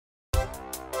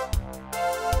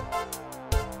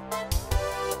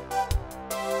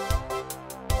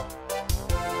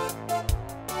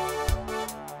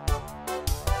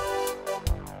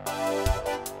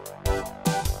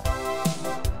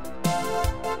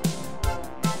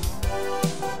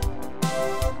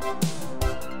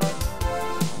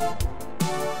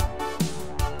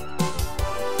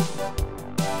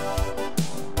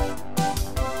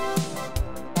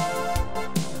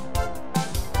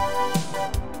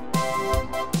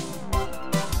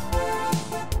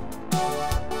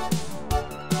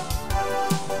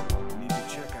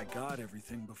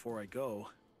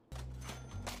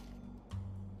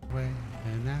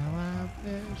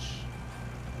fish.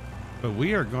 But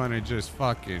we are going to just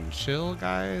fucking chill,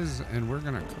 guys, and we're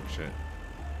going to cook shit.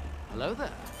 Hello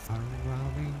there. Are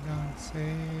we gonna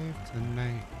save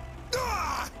tonight?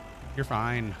 You're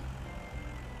fine.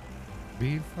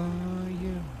 Before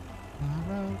you,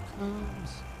 tomorrow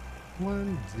comes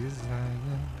one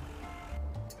desire.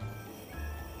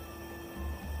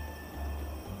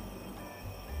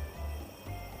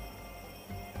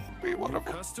 Wait, what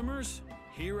More customers,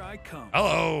 here I come.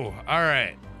 Hello. All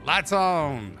right. Lights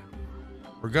on.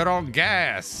 We're good on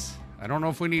gas. I don't know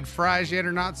if we need fries yet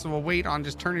or not, so we'll wait on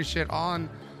just turning shit on.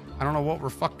 I don't know what we're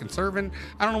fucking serving.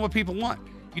 I don't know what people want.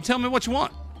 You tell me what you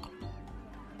want.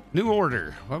 New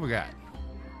order. What we got?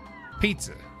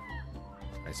 Pizza.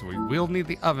 All right, so we will need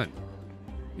the oven.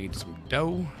 Need some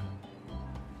dough.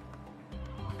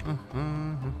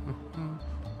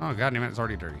 Oh, god damn it, it's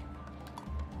already dirty.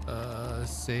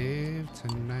 Save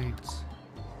tonight.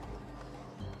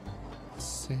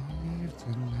 Save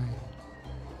tonight.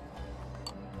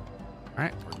 All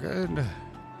right, we're good.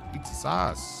 Pizza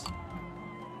sauce.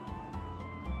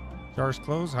 Jar's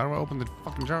closed. How do I open the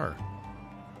fucking jar?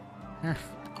 Here.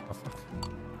 Oh, fuck.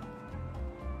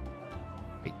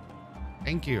 Wait.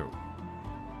 Thank you.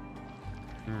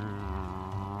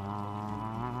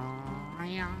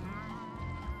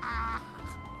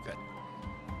 Good.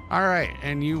 All right,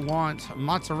 and you want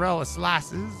mozzarella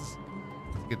slices.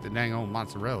 Let's get the dang old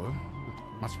mozzarella.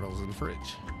 Mozzarella's in the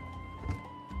fridge.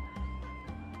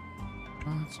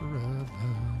 Mozzarella.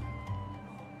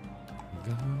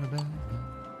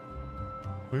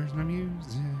 Where's my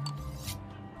music?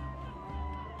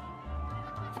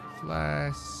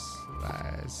 Slice,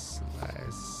 slice,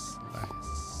 slice,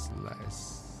 slice, slice,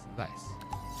 slice.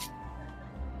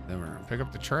 Then we're gonna pick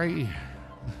up the tray.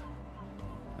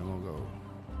 And we'll go.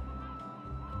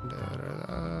 Da-da-da,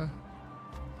 da-da.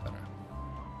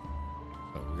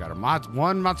 So we got a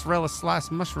one mozzarella slice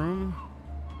mushroom.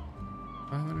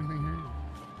 Do I have anything here?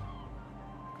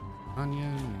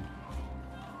 Onion.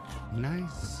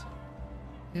 Nice.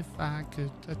 If I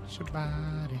could touch your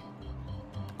body.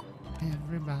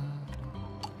 Everybody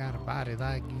got a body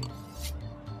like you.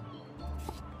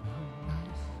 Oh,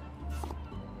 nice.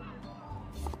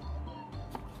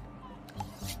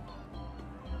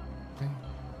 Okay.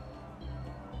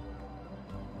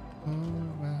 Oh,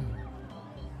 wow.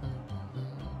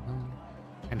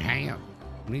 And ham.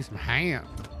 We need some ham.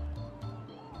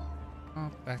 Oh,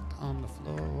 back on the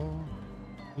floor.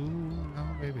 Ooh, no,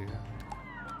 baby.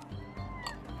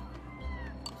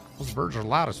 Those birds are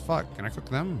loud as fuck. Can I cook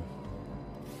them?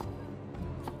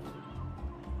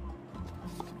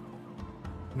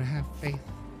 I'm gonna have faith.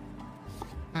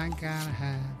 I gotta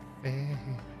have faith.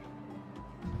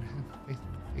 I'm gonna have faith,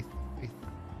 faith, faith.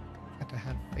 Got to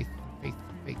have faith, faith,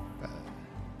 faith. All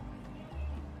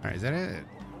right, is that it?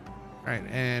 All right,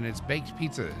 and it's baked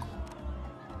pizza.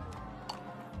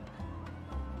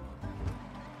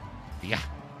 Yeah.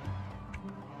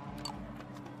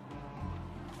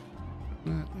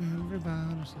 Let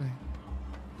everybody say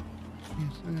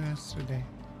yesterday.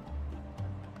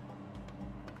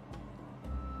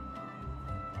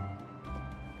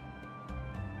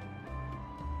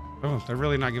 Oh, they're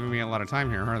really not giving me a lot of time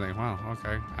here, are they? Wow,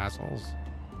 okay, assholes.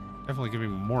 Definitely give me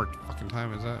more fucking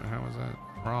time. Is that, how is that?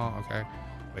 Raw, okay.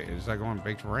 Wait, is that going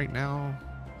baked right now?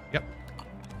 Yep.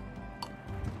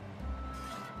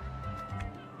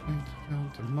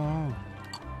 Tomorrow.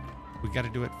 We gotta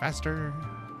do it faster.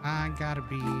 I gotta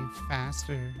be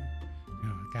faster. You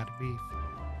know, I gotta be.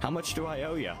 How much do I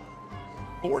owe you?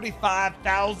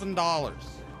 $45,000.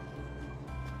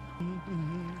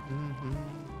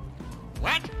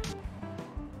 What?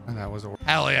 And that was a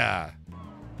hell yeah.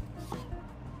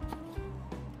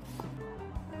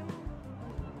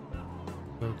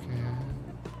 Okay.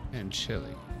 And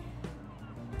chili.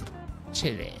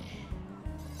 Chili.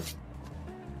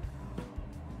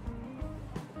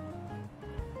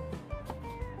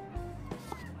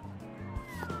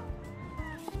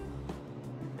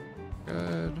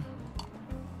 Good.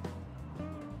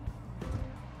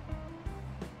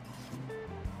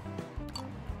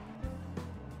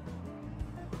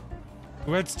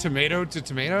 What's tomato to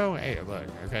tomato? Hey, look,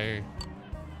 okay.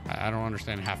 I don't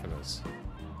understand half of this.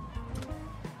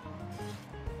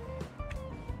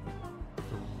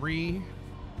 3.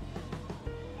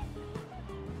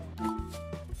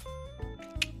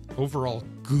 Overall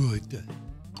good.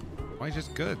 Why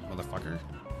just good, motherfucker?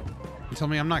 You tell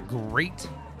me I'm not great?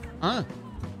 Huh?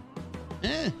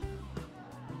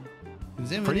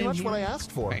 Pretty much what I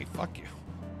asked for. Hey, fuck you.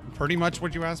 Pretty much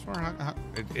what you asked for?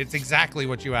 It's exactly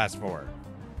what you asked for.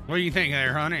 What do you think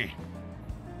there, honey?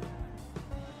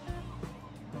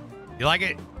 You like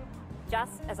it?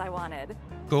 just as I wanted.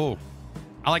 Cool.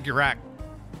 I like your rack.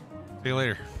 See you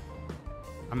later.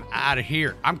 I'm out of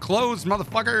here. I'm closed,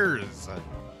 motherfuckers.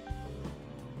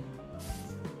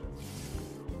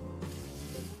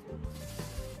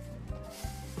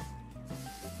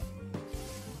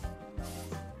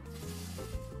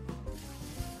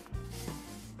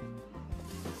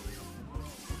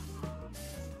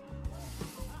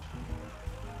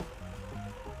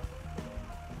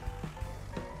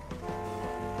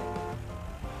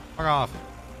 Fuck off.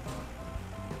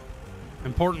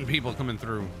 Important people coming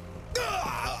through.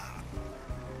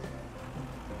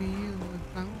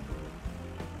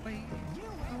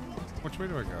 Which way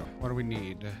do I go? What do we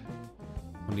need?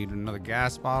 We need another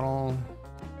gas bottle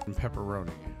and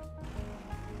pepperoni.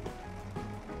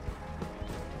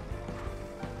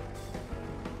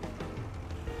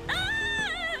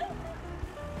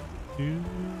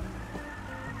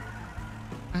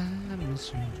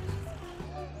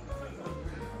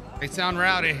 They sound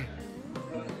rowdy.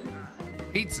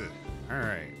 Pizza. All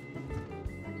right.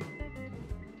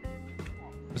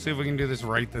 Let's see if we can do this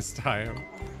right this time.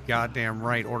 Goddamn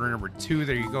right. Order number 2.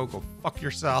 There you go. Go fuck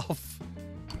yourself.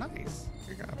 Nice.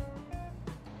 Here you go.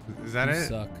 Is that it?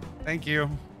 Suck. Thank you.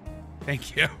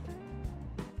 Thank you.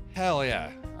 Hell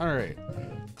yeah. All right.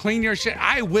 Clean your shit.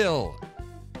 I will.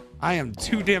 I am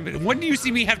too damn. When do you see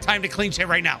me have time to clean shit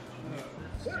right now?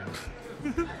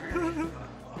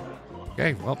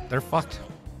 Okay, well, they're fucked.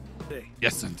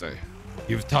 Yes, Sensei.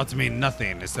 You've taught me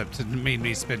nothing except to make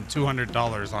me spend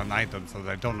 $200 on items that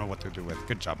I don't know what to do with.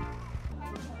 Good job.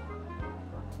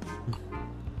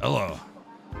 Hello.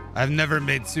 I've never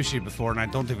made sushi before, and I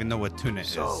don't even know what tuna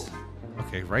is.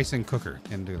 Okay, rice and cooker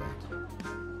can do that.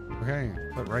 Okay,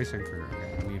 put rice in cooker.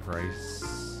 Okay, I need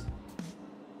rice.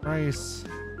 Rice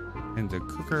into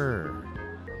cooker.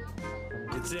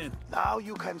 It's in. Now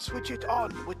you can switch it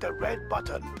on with the red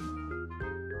button.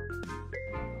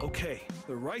 Okay,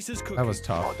 the rice is cooking. That was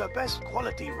tough. For the best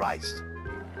quality rice.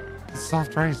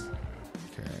 Soft rice.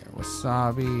 Okay,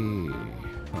 wasabi.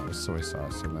 Oh, it was soy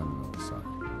sauce and then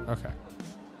wasabi. Okay.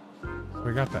 So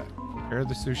we got that. Prepare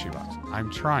the sushi box. I'm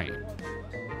trying.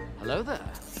 Hello there.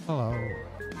 Hello.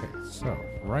 Okay, so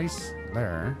rice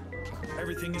there.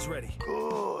 Everything is ready.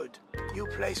 Good. You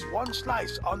place one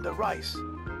slice on the rice,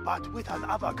 but with an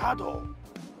avocado.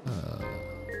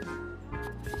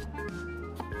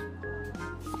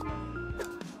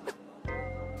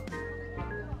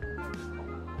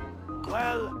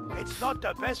 Well, it's not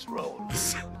the best roll.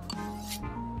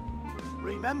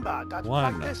 Remember that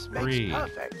 1, practice 3, makes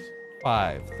perfect.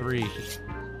 5, 3.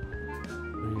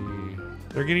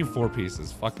 They're getting 4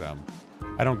 pieces. Fuck them.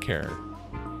 I don't care.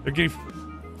 They're getting.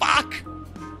 Fuck!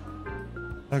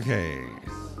 Okay.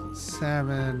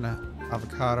 7.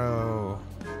 Avocado.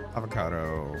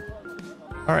 Avocado.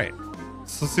 All right.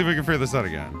 So let's see if we can figure this out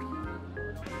again.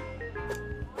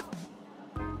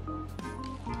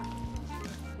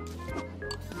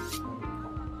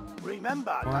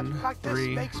 Remember 1, that practice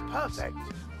 3. makes perfect.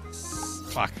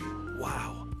 Fuck.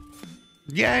 Wow.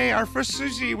 Yay, our first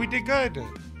sushi. We did good.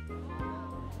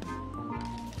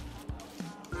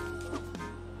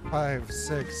 5,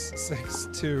 6, 6,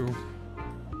 2.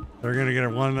 They're gonna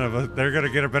get they're gonna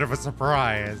get a bit of a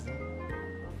surprise.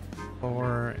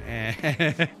 4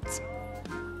 and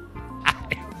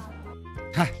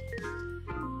 5.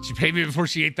 She paid me before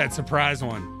she ate that surprise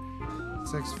one.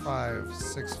 6, 5,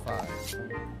 6, 5.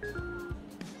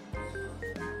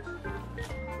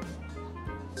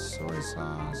 Soy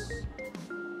sauce.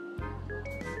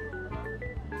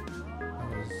 That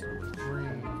was number 3.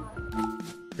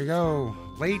 Here you go.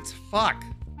 Late. Fuck.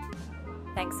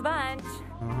 Thanks a bunch.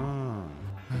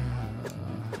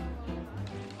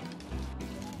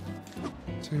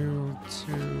 2,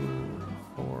 2,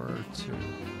 4, 2.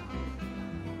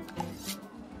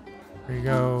 There you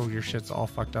go. Your shit's all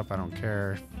fucked up. I don't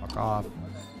care. Fuck off.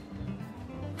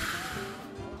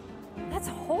 That's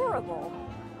horrible.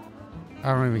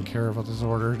 I don't even care about this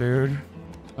order, dude.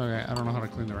 Okay, I don't know how to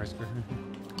clean the rice cooker.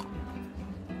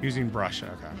 Using brush.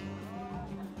 Okay.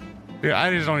 Dude, I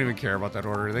just don't even care about that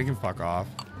order. They can fuck off.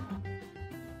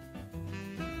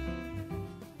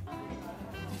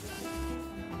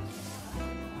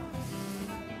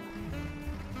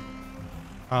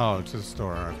 Oh, to the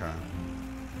store. Okay.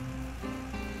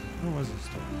 Where was the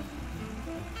store?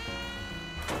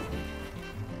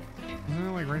 Isn't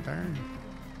it like right there?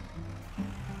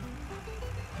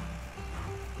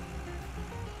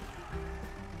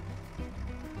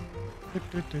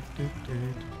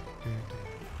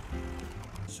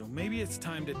 So maybe it's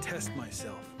time to test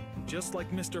myself, just like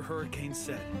Mr. Hurricane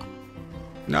said.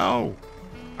 No,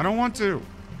 I don't want to.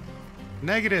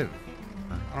 Negative.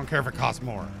 I don't care if it costs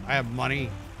more. I have money.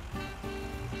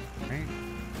 Okay.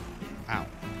 Ow.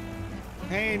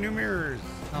 Hey, new mirrors.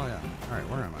 Oh yeah. All right,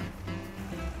 where am I?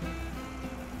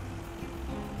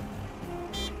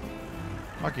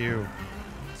 Fuck you.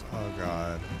 Oh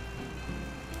god.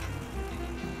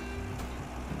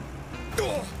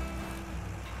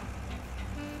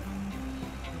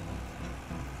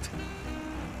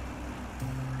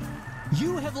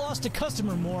 You have lost a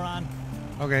customer, moron.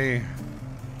 Okay.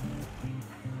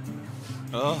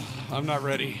 Oh, I'm not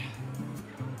ready.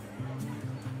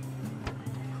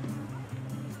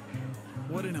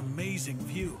 What an amazing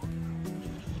view.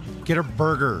 Get a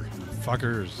burger,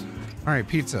 fuckers. All right,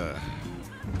 pizza.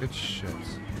 Good shit.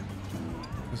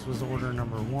 This was order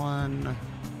number 1.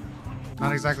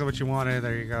 Not exactly what you wanted.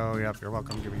 There you go. Yep, you're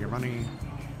welcome. Give me your money.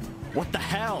 What the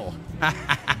hell?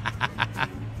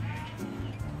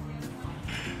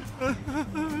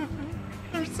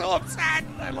 They're so upset.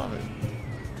 I love it.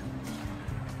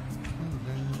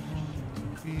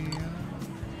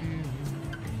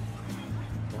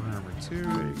 Order number 2.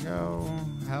 There you go.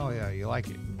 Hell yeah, you like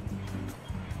it.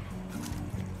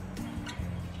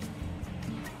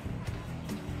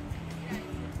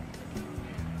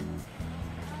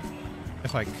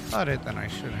 If I cut it, then I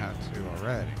should have to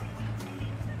already.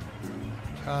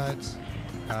 Cut,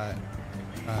 cut,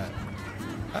 cut,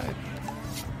 cut.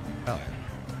 Oh,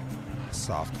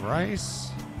 soft rice.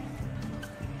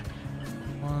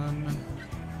 1,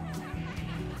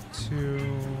 2,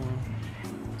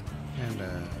 and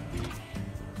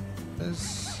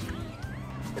this.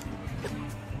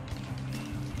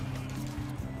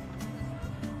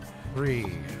 3,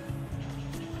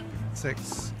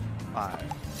 6, 5.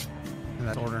 And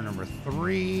that's order number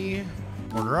 3.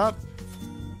 Order up.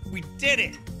 We did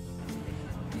it.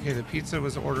 Okay, the pizza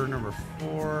was order number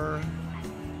 4.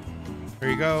 There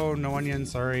you go. No onion.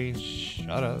 Sorry.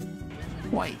 Shut up.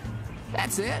 Wait,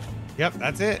 that's it? Yep,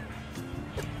 that's it.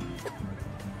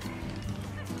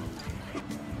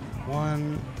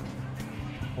 1,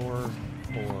 4, 4.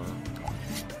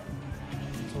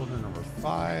 It's order number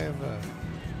 5.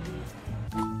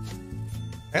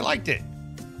 I liked it.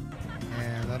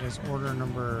 And that is order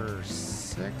number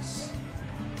 6.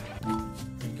 There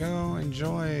you go.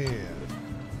 Enjoy.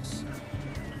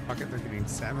 Fuck it, they're getting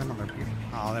 7 on their pizza.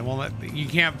 Oh, they won't let. You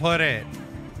can't put it.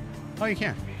 Oh, you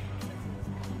can.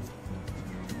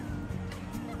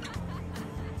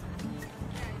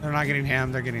 They're not getting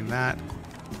ham. They're getting that.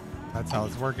 That's how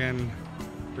it's working.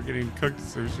 We're getting cooked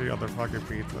sushi on their fucking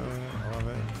pizza. I love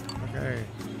it. Okay.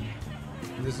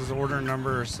 And this is order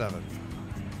number 7.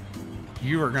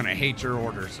 You are gonna hate your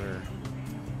order, sir.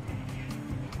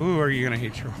 Ooh, are you gonna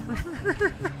hate your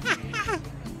order?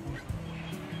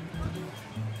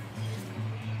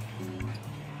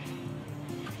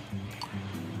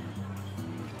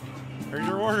 Here's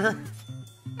your order.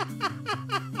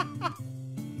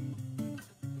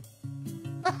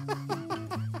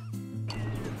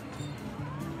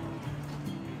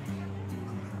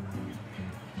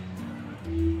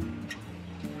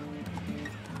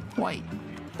 Wait,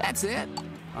 that's it?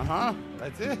 Uh-huh,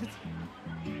 that's it.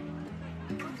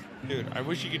 Dude, I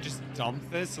wish you could just dump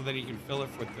this so that you can fill it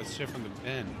with this shit from the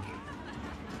bin.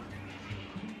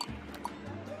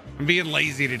 I'm being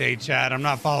lazy today, Chad. I'm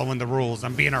not following the rules.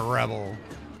 I'm being a rebel.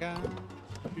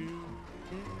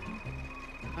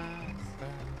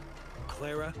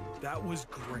 Clara, that was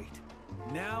great.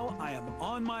 Now I am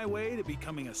on my way to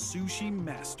becoming a sushi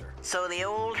master. So the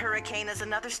old hurricane is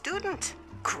another student.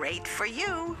 Great for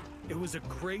you. It was a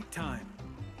great time.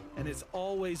 And it's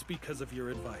always because of your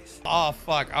advice. Oh,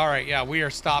 fuck. All right, yeah, we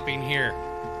are stopping here.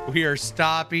 We are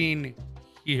stopping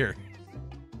here.